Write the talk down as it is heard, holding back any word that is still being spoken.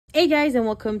Hey guys, and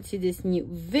welcome to this new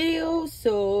video.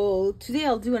 So today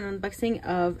I'll do an unboxing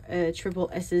of Triple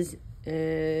S's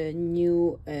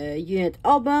new unit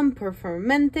album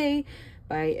Performante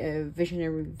by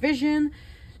Visionary Vision.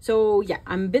 So yeah,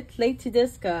 I'm a bit late to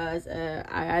this because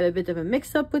I had a bit of a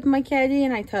mix-up with my caddy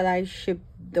and I thought I shipped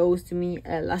those to me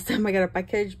last time I got a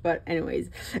package. But anyways,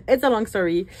 it's a long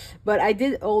story. But I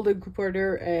did all the group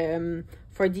order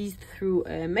for these through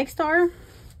Makestar.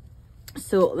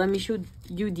 So let me show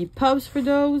you the pubs for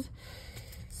those.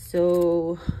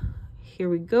 So here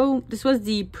we go. This was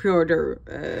the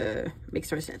pre-order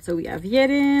mixer set. So we have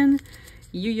Yerin,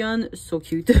 Yuyeon, so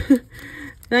cute,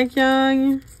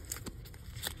 Nakyang,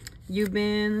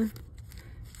 Yubin,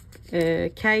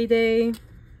 Kaide,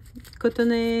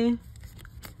 Kotone,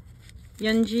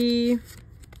 Yeonji,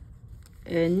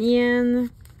 Nien,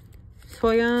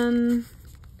 Soyeon,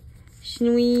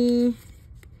 Shinui,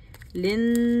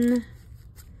 Lin,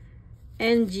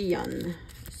 and Jiyeon.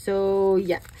 So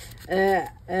yeah,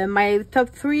 my top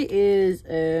three is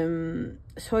Soyeon,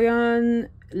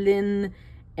 Lin,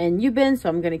 and Yubin. So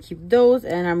I'm gonna keep those,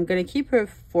 and I'm gonna keep a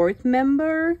fourth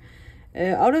member.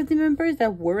 Out of the members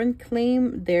that weren't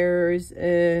claimed, there's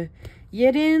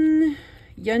Yerin,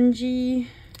 Yeonji,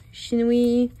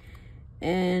 Shinui,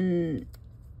 and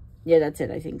yeah, that's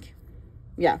it, I think.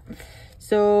 Yeah,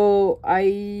 so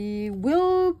I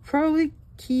will probably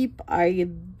keep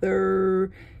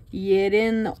either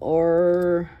Yerin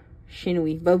or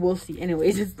Shinui, but we'll see.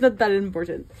 Anyways, it's not that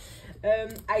important.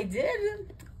 I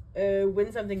did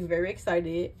win something very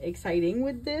exciting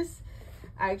with this.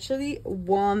 I actually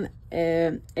won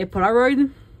a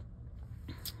Polaroid.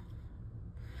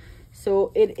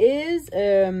 So it is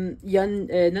not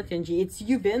Yeonji, it's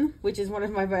Yubin, which is one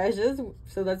of my voyages.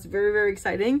 So that's very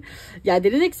exciting. Yeah, I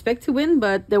didn't expect to win,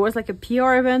 but there was like a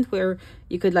PR event where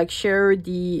you could like share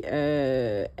the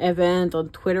event on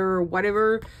Twitter or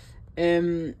whatever.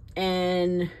 And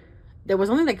there was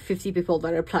only like 50 people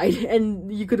that applied,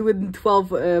 and you could win 12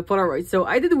 Polaroids. So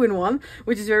I did win one,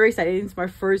 which is very exciting. It's my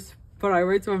first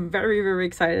Polaroid, so I'm very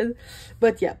excited.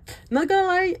 But yeah, not gonna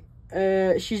lie,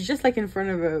 she's just like in front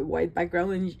of a white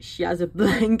background and she has a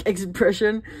blank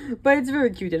expression, but it's very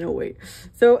cute in a way.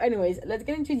 So anyways, let's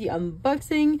get into the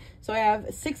unboxing. So I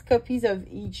have 6 copies of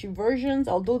each versions,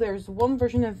 although there's one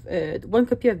version of one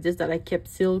copy of this that I kept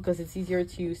sealed because it's easier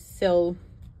to sell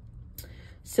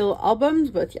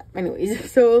albums. But yeah, anyways,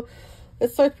 so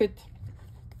let's start with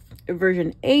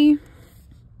version A.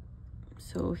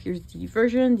 So here's the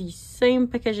version, the same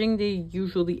packaging they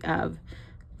usually have.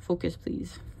 Focus,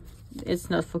 please. It's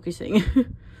not focusing.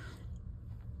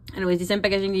 Anyways, the same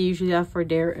packaging they usually have for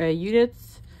their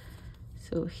units.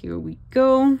 So here we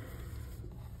go.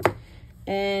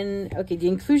 And okay, the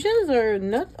inclusions are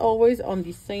not always on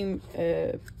the same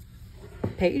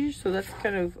page, so that's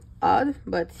kind of odd,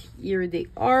 but here they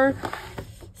are.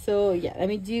 So yeah, let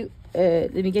me get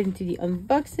into the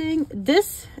unboxing.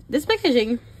 This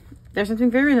packaging, there's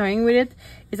something very annoying with it,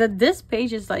 is that this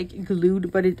page is like glued,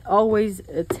 but it always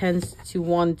tends to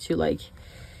want to like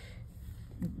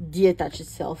detach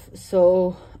itself.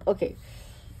 So okay,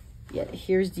 yeah,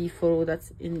 here's the photo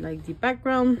that's in like the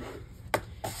background.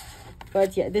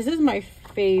 But yeah, this is my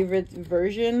favorite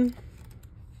version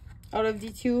out of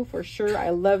the two for sure. I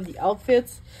love the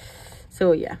outfits.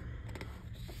 So yeah,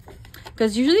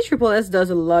 because usually Triple S does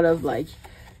a lot of like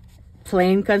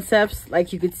plain concepts.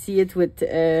 Like you could see it with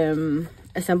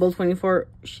Assemble 24.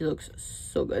 She looks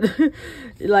so good.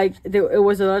 Like it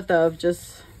was a lot of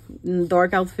just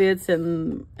dark outfits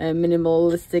and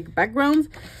minimalistic backgrounds.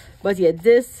 But yeah,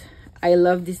 this, I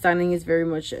love the styling. Is very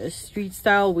much a street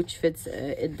style, which fits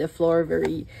the floor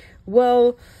very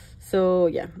well. So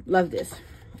yeah, love this.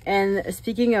 And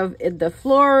speaking of the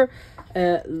floor,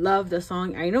 love the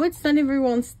song. I know it's not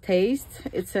everyone's taste,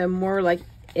 it's more like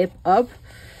hip hop,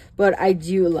 but I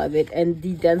do love it, and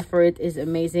the dance for it is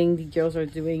amazing. The girls are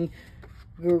doing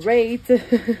great.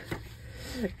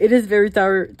 It is very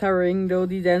towering though,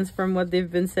 the dance, from what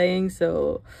they've been saying.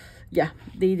 So yeah,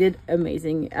 they did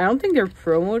amazing. I don't think they're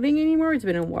promoting anymore, it's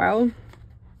been a while,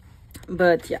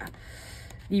 but yeah,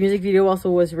 the music video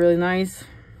also was really nice.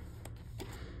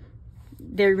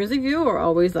 Their music video are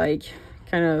always like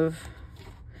kind of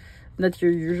not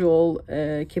your usual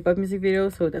K-pop music video,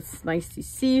 so that's nice to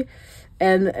see.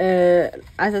 And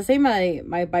as I say,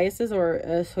 my biases are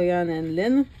Soyeon and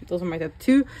Lin. Those are my top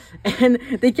 2, and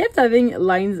they kept having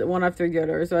lines one after the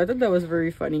other, so I thought that was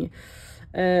very funny.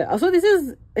 Also,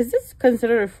 is this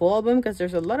considered a full album, because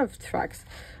there's a lot of tracks?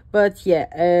 But yeah,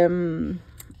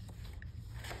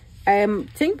 I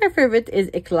think my favorite is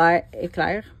Eclair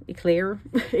if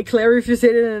you say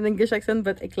it in an English accent,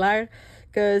 but Eclair,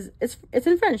 because it's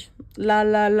in French. La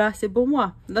la la, c'est pour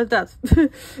moi. Love that.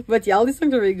 But yeah, all these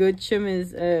songs are really good. Chim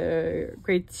is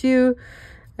great too.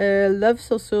 Love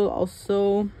So So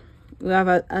also. We have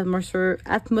Atmosphere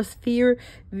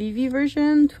VV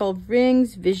version, 12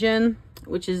 Rings, Vision,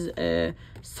 which is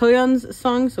Soyeon's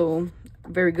song, so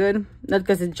very good. Not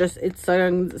because it's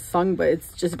Soyeon's song, but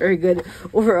it's just very good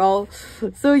overall.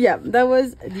 So yeah, that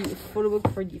was the photo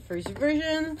book for the first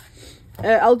version.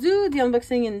 I'll do the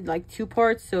unboxing in like 2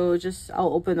 parts, so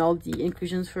I'll open all the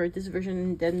inclusions for this version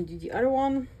and then do the other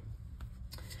one.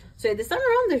 So this time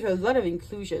around, there's a lot of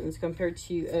inclusions compared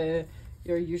to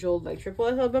your usual like triple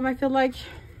S album. I feel like,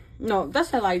 no,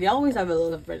 that's a lie, they always have a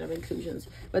lot of random inclusions,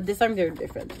 but this time they're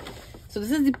different. So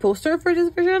this is the poster for this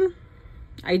version.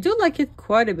 I do like it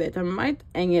quite a bit. I might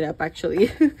hang it up actually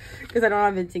because I don't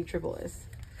have anything triple S,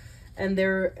 and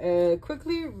they're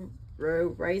quickly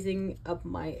rising up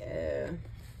my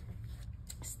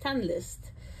stand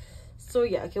list. So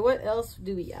yeah, okay, what else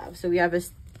do we have? So we have a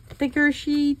sticker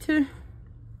sheet.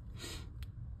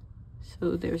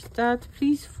 So there's that.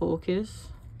 Please focus.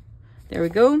 There we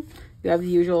go. You have the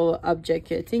usual object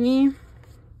thingy,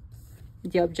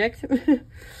 the object.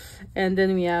 And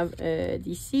then we have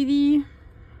the CD.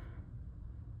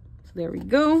 So there we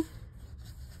go.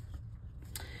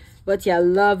 But yeah, I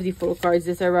love the photo cards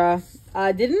this era.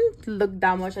 I didn't look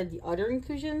that much at the other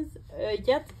inclusions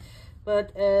yet,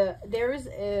 but there's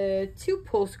 2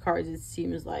 postcards, it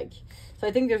seems like. So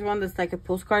I think there's one that's like a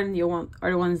postcard, and the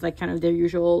other one is like kind of their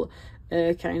usual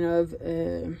kind of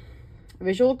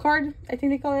visual card, I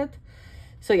think they call it.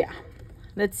 So yeah,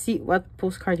 let's see what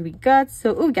postcard we got.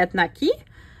 So we got Naki,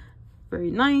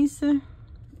 very nice.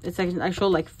 It's like an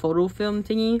actual like photo film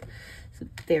thingy. So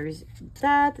there's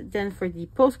that. Then for the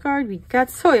postcard we got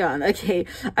Soyeon. Okay,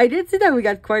 I did see that we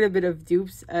got quite a bit of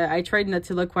dupes. I tried not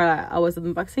to look while I was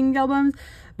unboxing the albums,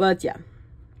 but yeah.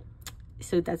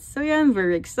 So that's Soyeon,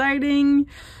 very exciting.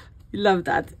 Love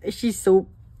that. She's so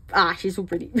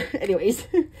pretty. Anyways,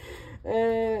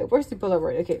 where's the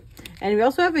Polaroid? Okay, and we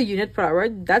also have a unit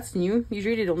Polaroid. That's new.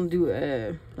 Usually they don't do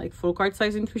like full card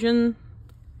size inclusion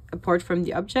apart from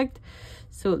the object.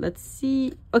 So let's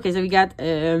see. Okay, so we got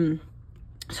Soyeon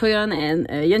and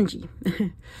Yeonji.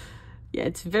 Yeah,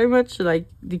 it's very much like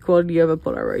the quality of a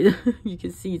Polaroid. You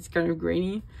can see it's kind of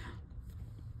grainy.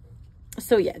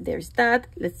 So yeah, there's that.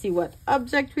 Let's see what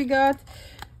object we got.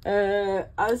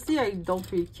 Honestly, I don't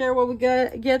really care what we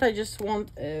get. I just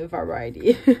want a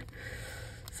variety.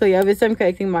 So yeah, this I'm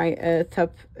collecting my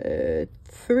top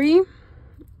 3,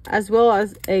 as well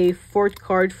as a 4th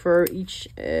card for each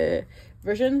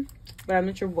version, but I'm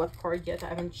not sure what card yet. I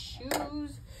haven't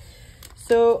choose.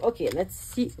 So okay, let's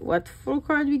see what full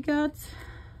card we got.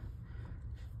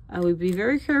 I will be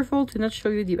very careful to not show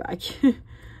you the back.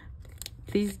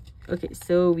 Please. Okay,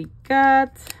 so we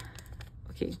got,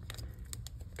 okay,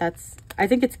 that's, I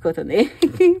think it's Kotone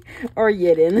or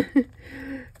Yedin.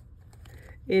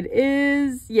 It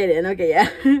is Yedin. Okay, yeah.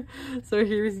 So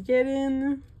here's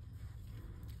Yedin,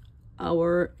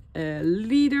 our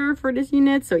leader for this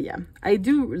unit. So yeah, I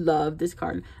do love this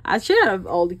card. I should have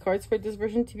all the cards for this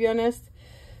version, to be honest,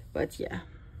 but yeah,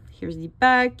 here's the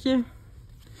back.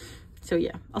 So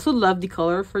yeah, also love the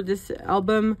color for this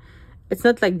album. It's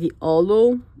not like the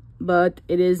Olo, but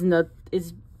it is not,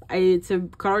 it's a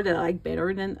card that I like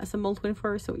better than Assemble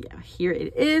 24. So yeah, here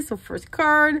it is. So first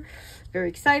card, very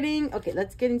exciting. Okay,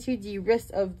 let's get into the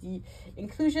rest of the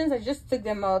inclusions. I just took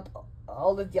them out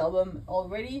all of the album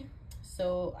already,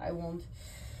 so I won't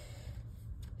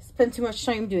spend too much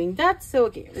time doing that. So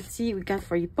okay, let's see. We got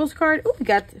for you postcard. Oh, we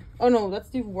got, oh no, that's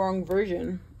the wrong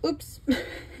version. Oops.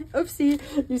 Oopsie,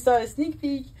 you saw a sneak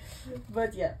peek,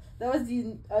 but yeah, that was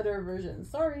the other version,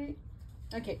 sorry.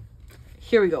 Okay,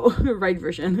 here we go. Right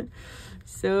version.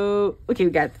 So okay,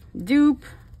 we got dupe.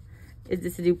 Is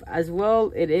this a dupe as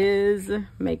well? It is.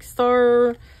 Make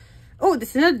star. Oh,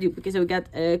 this is not a dupe because we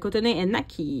got Kotone and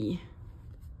Naki.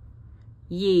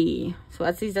 Yay. So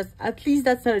at least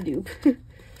that's not a dupe.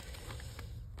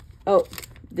 Oh,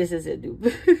 this is a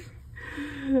dupe.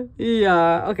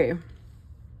 Yeah, okay.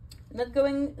 Not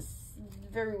going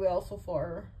very well so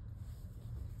far.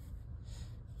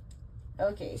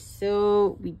 Okay,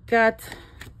 so we got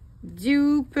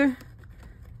dupe, a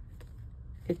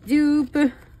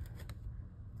dupe,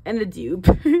 and a dupe.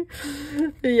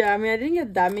 Yeah, I mean, I didn't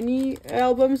get that many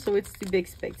albums, so it's to be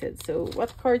expected. So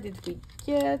what card did we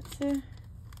get?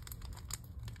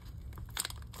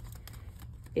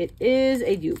 It is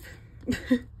a dupe.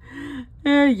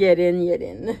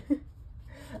 Yedin.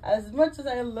 As much as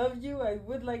I love you, I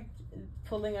would like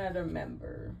pulling another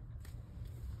member.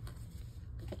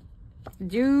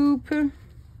 Dupe.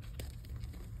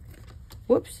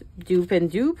 Whoops, dupe and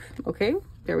dupe. Okay,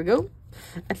 there we go.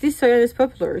 At least Soyeon is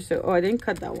popular, so oh, I didn't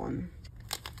cut that one.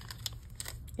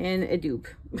 And a dupe.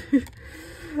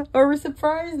 Are we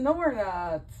surprised? No, we're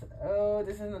not. Oh,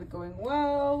 this is not going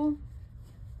well.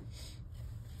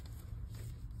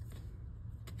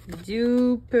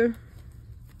 Dupe.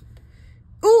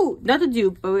 Ooh, not a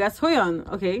dupe, but we got Soyeon.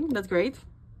 Okay, that's great.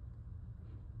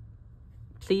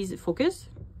 Please focus.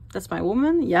 That's my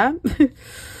woman, yeah.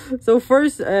 So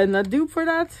first, not dupe for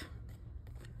that.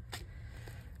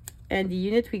 And the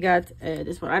unit, we got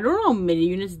this one. I don't know how many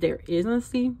units there is,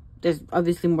 honestly. There's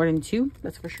obviously more than 2,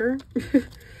 that's for sure.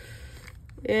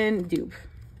 And dupe.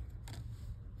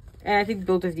 And I think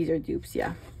both of these are dupes,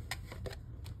 yeah.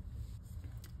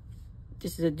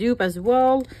 This is a dupe as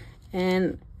well.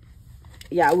 And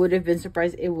yeah, I would have been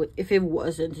surprised if it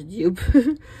wasn't a dupe.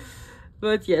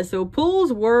 But yeah, so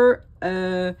pulls were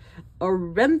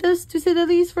horrendous to say the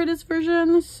least for this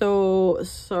version. So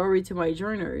sorry to my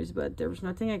joiners, but there was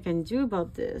nothing I can do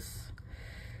about this.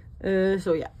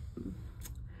 So yeah.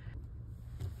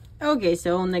 Okay,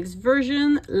 so next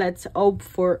version, let's hope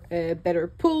for better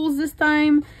pulls this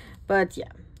time. But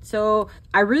yeah, so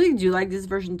I really do like this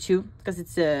version too, because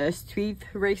it's a street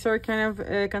racer kind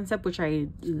of concept, which I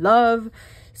love.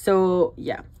 So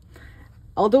yeah,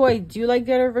 although I do like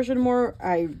the other version more,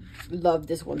 I love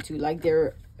this one too. Like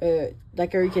they're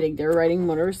like, are you kidding? They're riding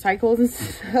motorcycles and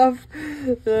stuff.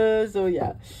 So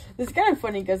yeah, it's kind of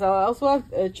funny because I also have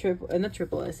a not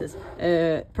triple S's,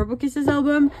 Purple Kisses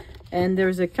album, and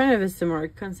there's a kind of a similar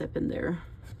concept in there.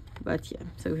 But yeah,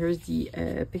 so here's the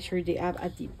picture they have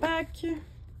at the back.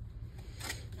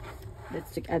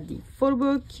 Let's look at the photo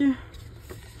book.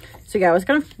 So yeah, I was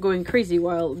kind of going crazy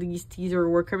while these teasers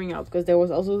were coming out, because there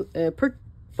was also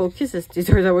Purple Kisses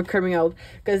teasers that were coming out,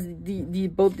 because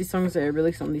both these songs are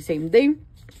released on the same day.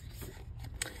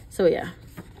 So yeah,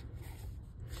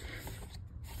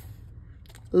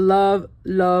 love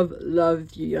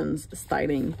Yuyun's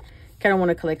styling. Kind of want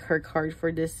to collect her card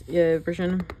for this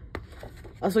version.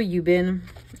 Also Yubin,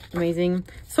 amazing.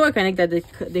 So iconic that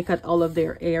they cut all of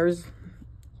their hairs.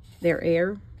 Their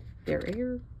hair.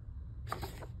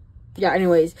 Yeah,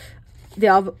 anyways, they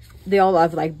all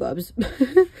have like bubs.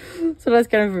 So that's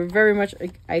kind of very much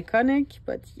iconic.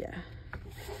 But yeah,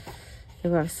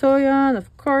 we have Soyeon,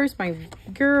 of course, my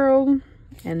girl,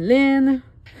 and Lin.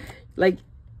 Like,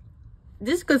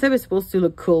 this concept is supposed to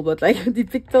look cool, but like the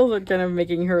pixels are kind of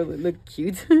making her look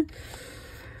cute.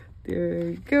 There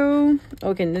we go.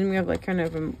 Okay, and then we have like kind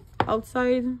of an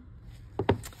outside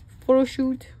photo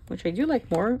shoot, which I do like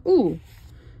more. Ooh,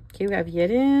 okay, we have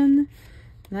Yerin,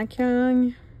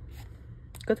 Nakyang,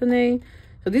 Kotone.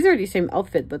 So these are the same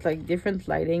outfit, but like different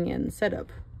lighting and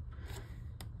setup.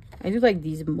 I do like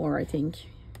these more, I think.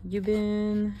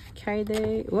 Yubin,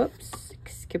 Kaide. Whoops,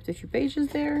 skipped a few pages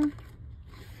there.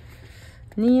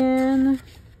 Nian,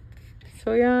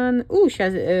 Soyeon. Ooh, she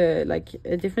has like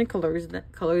different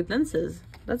colored lenses.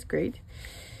 That's great.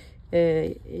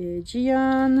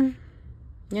 Jiyeon,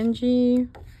 Yeonji,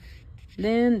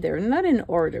 Lin. They're not in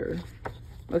order.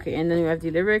 Okay, and then we have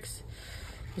the lyrics.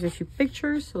 There's a few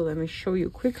pictures, so let me show you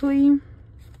quickly.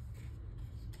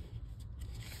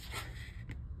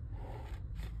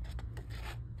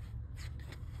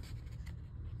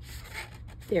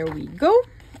 There we go.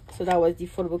 So that was the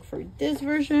photo book for this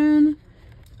version.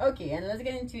 Okay, and let's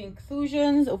get into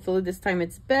inclusions. Hopefully this time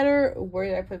it's better. Where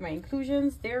did I put my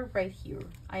inclusions? They're right here.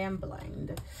 I am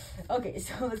blind. Okay,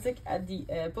 so let's look at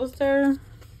the poster.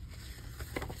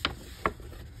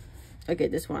 Okay,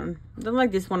 this one. I don't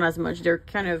like this one as much. They're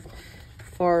kind of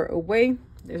far away.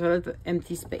 There's a lot of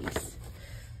empty space.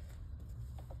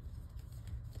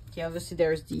 Okay, obviously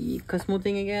there's the Cosmo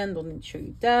thing again. Don't need to show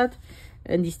you that.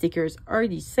 And the stickers are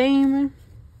the same.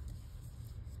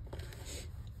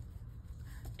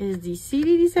 Is the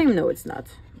CD the same? No, it's not.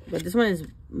 But this one is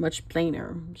much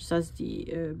plainer. Just has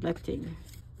the black thing.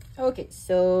 Okay,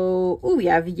 so we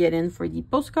have Yerin for the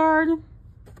postcard.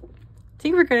 I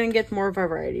think we're gonna get more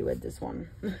variety with this one.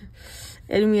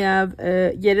 And we have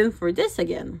Yerin for this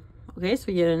again. Okay,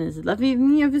 so Yerin is loving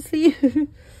me, obviously.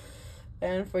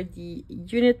 And for the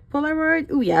unit Polaroid,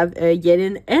 we have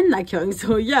Yerin and Nakyung.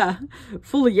 So yeah,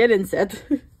 full Yerin set.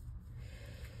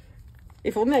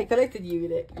 If only I collected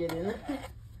Yerin.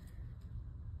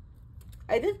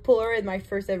 I did Polaroid my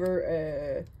first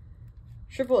ever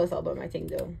Triple S album, I think,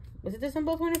 though. Was it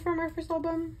Assemble 24, my first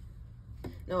album?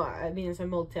 No, I mean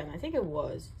Assemble 10. I think it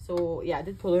was. So yeah, I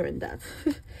did Polaroid that.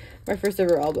 My first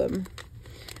ever album.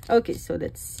 Okay, so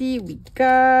let's see. We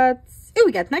got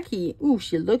Naki. Ooh,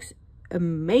 she looks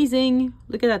amazing.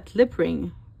 Look at that lip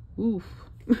ring. Oof.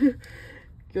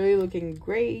 Really looking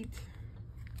great.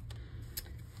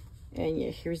 And yeah,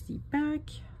 here's the back.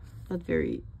 Not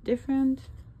very different.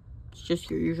 It's just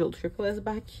your usual triple S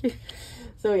back.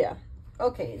 So yeah.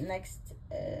 Okay, next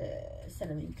set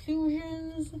of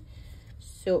inclusions.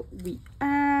 So we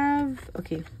have,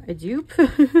 okay, a dupe.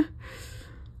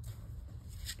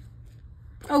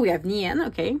 Oh, we have Nian,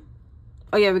 okay.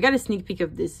 Oh yeah, we got a sneak peek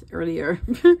of this earlier.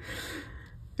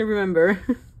 I remember.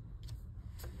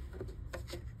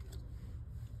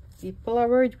 The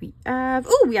Polaroid we have,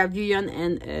 oh, we have Yuyeon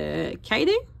and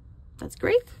Kaide. That's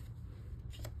great.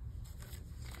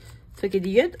 So okay,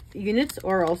 the units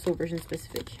are also version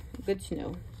specific. Good to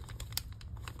know.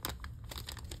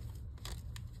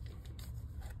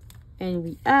 And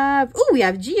we have, oh, we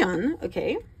have Jiyeon.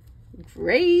 Okay,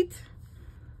 great.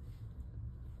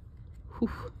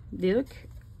 Whew, they look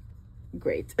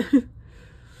great.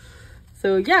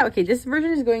 So yeah, okay, this version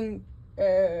is going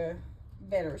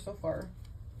better so far.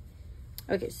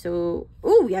 Okay, so,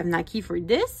 oh, we have Naki for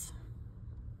this.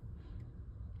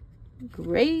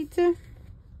 Great.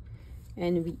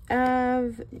 And we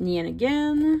have Nian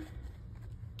again.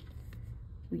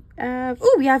 We have,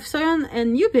 oh, we have Soyeon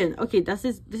and Yubin. Okay, this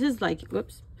is like,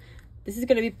 whoops. This is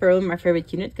gonna be probably my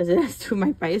favorite unit because it has two of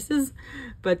my biases.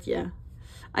 But yeah,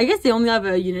 I guess they only have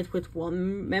a unit with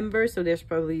one member, so there's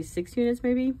probably 6 units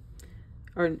maybe.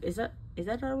 Or is that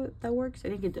how that works? I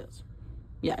think it does.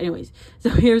 Yeah, anyways. So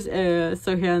here's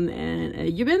Sohyun and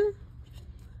Yubin.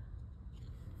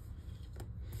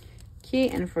 Okay,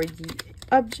 and for the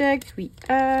object, we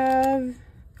have,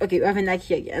 okay, we have a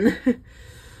Nike again.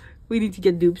 We need to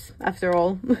get dupes after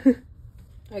all.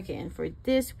 Okay, and for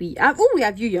this, we have, oh, we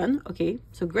have Yuyeon. Okay,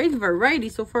 so great variety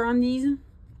so far on these.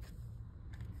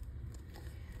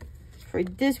 For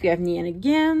this, we have Nian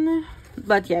again.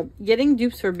 But yeah, getting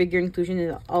dupes for bigger inclusion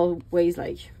is always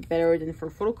like better than for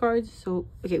photo cards. So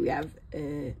okay, we have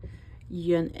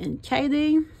Yuyeon and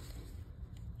Kaide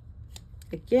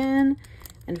again.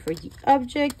 And for the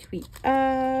object, we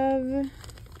have,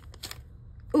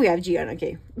 oh, we have Jiyeon.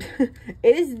 Okay.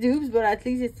 It is dupes, but at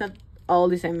least it's not all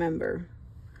the same member.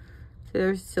 So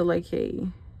there's still like a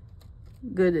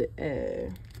good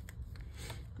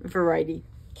variety,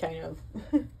 kind of.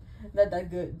 Not that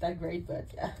good, that great,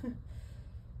 but yeah.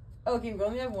 Okay, we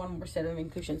only have one more set of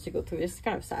inclusions to go through. This is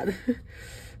kind of sad.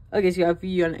 Okay, so we have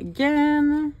Yuyeon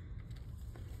again.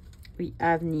 We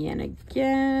have Nian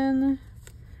again.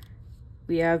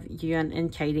 We have Yuyeon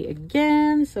and Kaide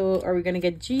again. So are we gonna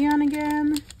get Jiyeon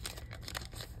again?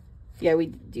 Yeah, we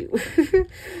do.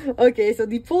 Okay, so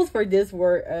the pulls for this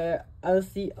were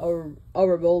honestly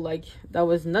horrible. Like, that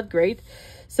was not great.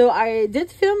 So I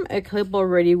did film a clip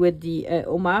already with the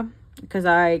Oma, because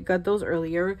I got those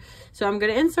earlier. So I'm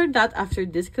gonna insert that after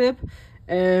this clip.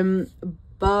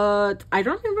 But I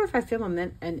don't remember if I filmed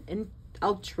an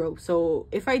outro. So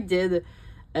if I did,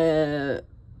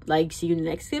 like, see you in the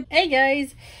next clip. Hey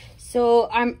guys, so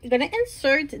I'm gonna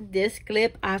insert this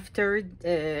clip after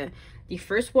the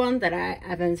first one that I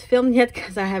haven't filmed yet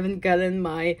because I haven't gotten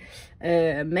my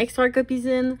Maxstar copies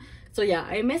in. So yeah,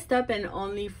 I messed up and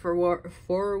only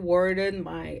forwarded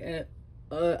my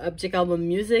object album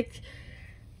music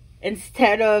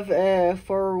instead of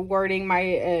forwarding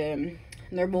my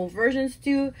normal versions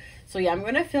too. So yeah, I'm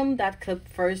gonna film that clip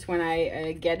first when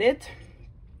I get it.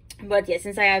 But yeah,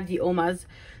 since I have the Omas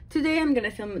today, I'm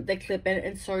gonna film the clip and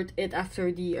insert it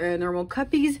after the normal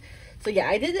copies. So yeah,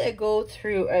 I did go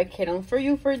through Canon for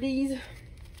you for these.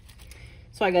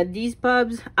 So I got these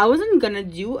pubs. I wasn't gonna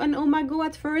do an Oh My Go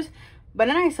at first, but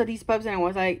then I saw these pubs and I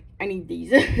was like, I need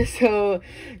these. So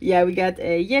yeah, we got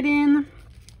a Yedin.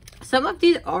 Some of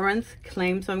these aren't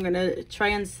claimed, so I'm gonna try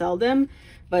and sell them.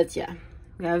 But yeah,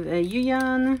 we have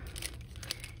Yuyeon,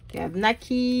 we have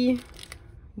Naki,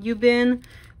 Yubin,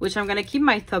 which I'm gonna keep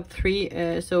my top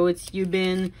 3. So it's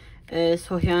Yubin,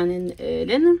 Sohyun, and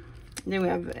Lin. Then we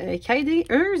have Kaide.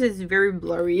 Hers is very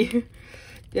blurry.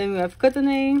 Then we have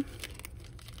Kotone,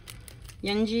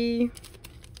 Yeonji,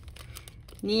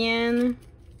 Nian,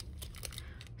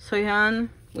 Sohyun,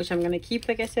 which I'm gonna keep,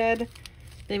 like I said.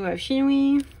 Then we have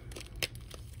Shinwi,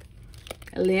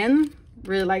 Lin,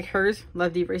 really like hers,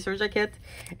 love the eraser jacket.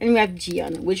 And we have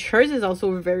Jiyeon, which hers is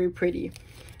also very pretty.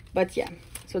 But yeah,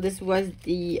 so this was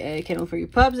the Canon for You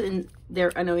pubs and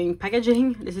their annoying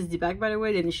packaging. This is the back, by the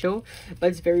way, didn't show, but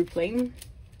it's very plain.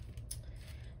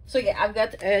 So yeah, I've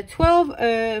got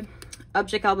 12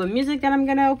 object album music that I'm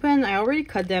gonna open. I already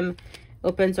cut them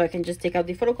open so I can just take out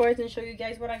the photo cards and show you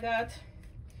guys what I got.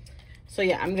 So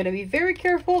yeah, I'm gonna be very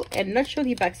careful and not show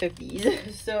the backs of these.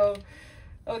 So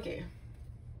okay,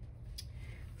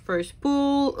 first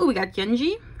pull. Oh, we got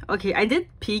Yeonji. Okay, I did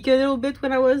peek a little bit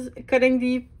when I was cutting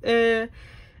the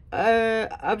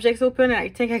objects open, and I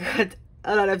think I got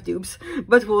a lot of dupes,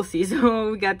 but we'll see.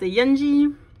 So we got the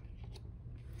Yenji.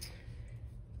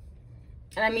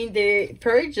 And I mean, they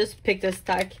probably just picked a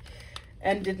stack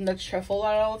and did not shuffle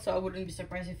at all, so I wouldn't be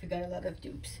surprised if we got a lot of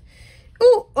dupes.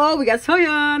 Ooh, oh, we got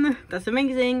Soyeon. That's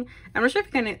amazing. I'm not sure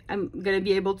if I'm gonna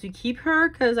be able to keep her,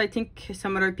 because I think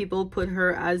some other people put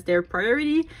her as their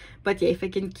priority. But yeah, if I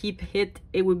can keep it,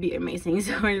 it would be amazing.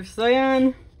 So I have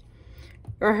Soyeon.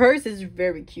 Or hers is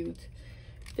very cute.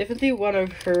 Definitely one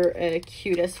of her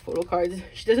cutest photo cards.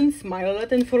 She doesn't smile a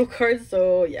lot in photo cards,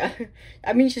 so yeah.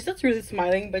 I mean, she's not really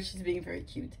smiling, but she's being very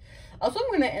cute. Also,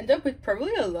 I'm gonna end up with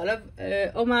probably a lot of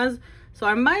Omas, so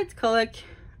I might collect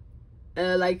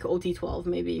like OT12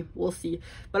 maybe. We'll see.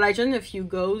 But I joined a few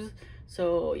goes,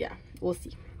 so yeah, we'll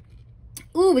see.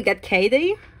 Ooh, we got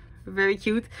K-Day. Very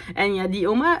cute. And yeah, the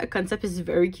Oma concept is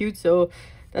very cute, so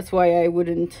that's why I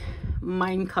wouldn't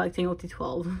mind collecting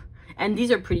OT12. And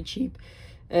these are pretty cheap,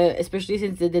 especially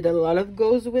since they did a lot of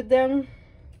goes with them.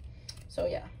 So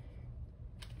yeah.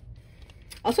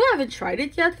 Also, I haven't tried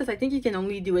it yet, because I think you can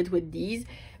only do it with these.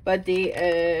 But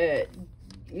they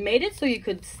made it so you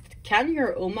could scan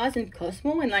your Omas in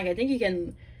Cosmo, and like I think you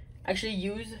can actually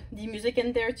use the music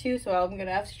in there too, so I'm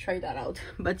gonna have to try that out.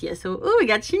 But yeah, so oh, we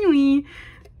got Shinui.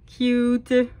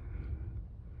 Cute.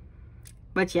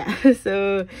 But yeah,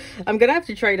 so I'm gonna have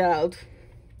to try that out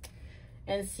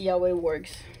and see how it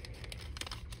works.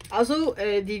 Also,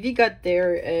 DV got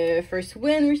their first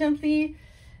win recently.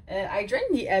 I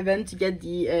joined the event to get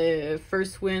the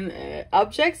first win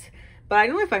objects, but I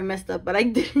don't know if I messed up, but I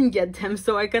didn't get them.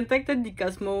 So I contacted the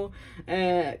Cosmo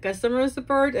customer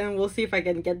support, and we'll see if I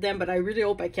can get them. But I really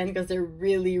hope I can, because they're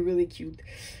really, really cute.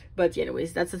 But yeah,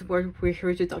 anyways, that's what we're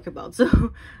here to talk about.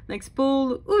 So next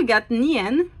pull, oh, we got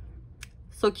Nien.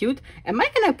 So cute. Am I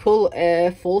gonna pull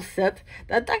a full set?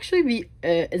 That'd actually be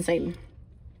insane.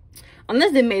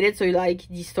 Unless they made it so like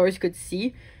the stores could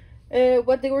see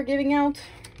what they were giving out.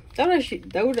 That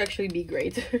would actually be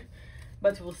great.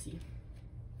 But we'll see.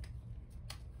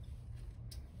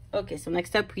 Okay, so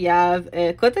next up we have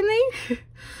Kotane.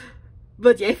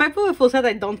 But yeah, if I pull a full set,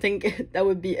 I don't think that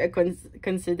would be a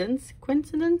coincidence.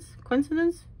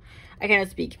 I cannot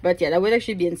speak, but yeah, that would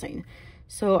actually be insane.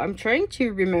 So I'm trying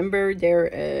to remember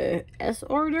their S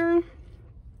order.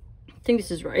 I think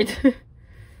this is right.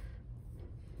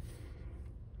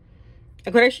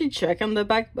 I could actually check on the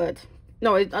back, but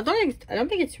no, I don't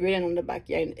think it's written on the back.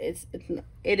 Yeah,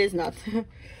 it is not.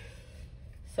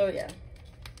 So yeah.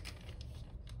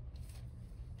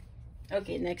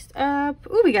 Okay, next up,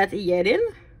 oh, we got Yerin.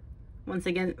 Once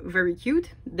again, very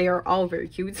cute. They are all very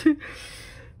cute.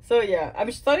 So yeah,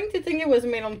 I'm starting to think it was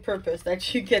made on purpose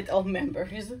that you get all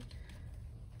members.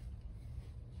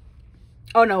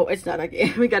 Oh no, it's not.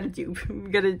 Okay, we got a dupe. We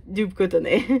got a dupe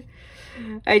Kotane.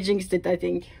 I jinxed it, I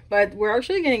think. But we're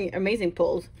actually getting amazing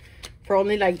pulls for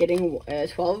only like getting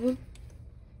 12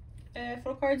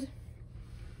 full cards.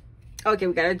 Okay,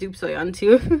 we got a dupe Soyeon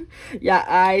too. Yeah,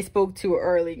 I spoke too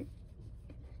early.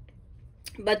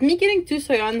 But me getting 2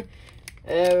 Soyeon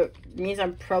means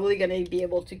I'm probably gonna be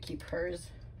able to keep hers.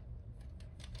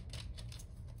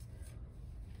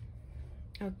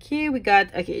 Okay, we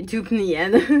got, okay, dupe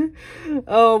Nien.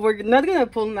 Oh, we're not gonna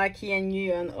pull Naki and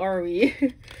Yuyeon, are we?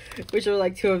 Which are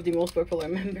like 2 of the most popular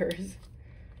members.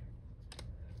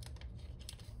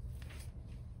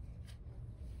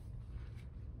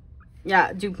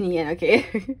 Yeah, dupe Nien, okay.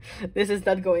 This is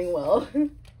not going well.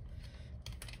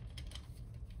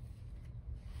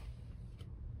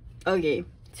 Okay,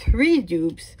 3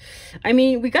 dupes. I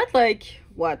mean, we got like,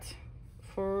 what?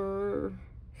 4,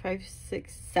 5,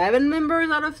 6, 7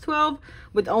 members out of 12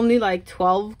 with only like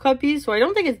 12 copies. So I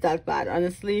don't think it's that bad,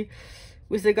 honestly.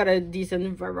 We still got a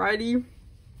decent variety.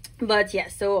 But yeah,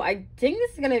 so I think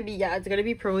this is gonna be, yeah, it's gonna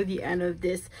be probably the end of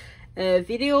this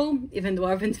video, even though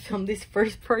I haven't filmed this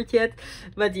first part yet.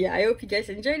 But yeah, I hope you guys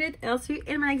enjoyed it, and I'll see you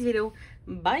in my next video.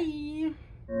 Bye!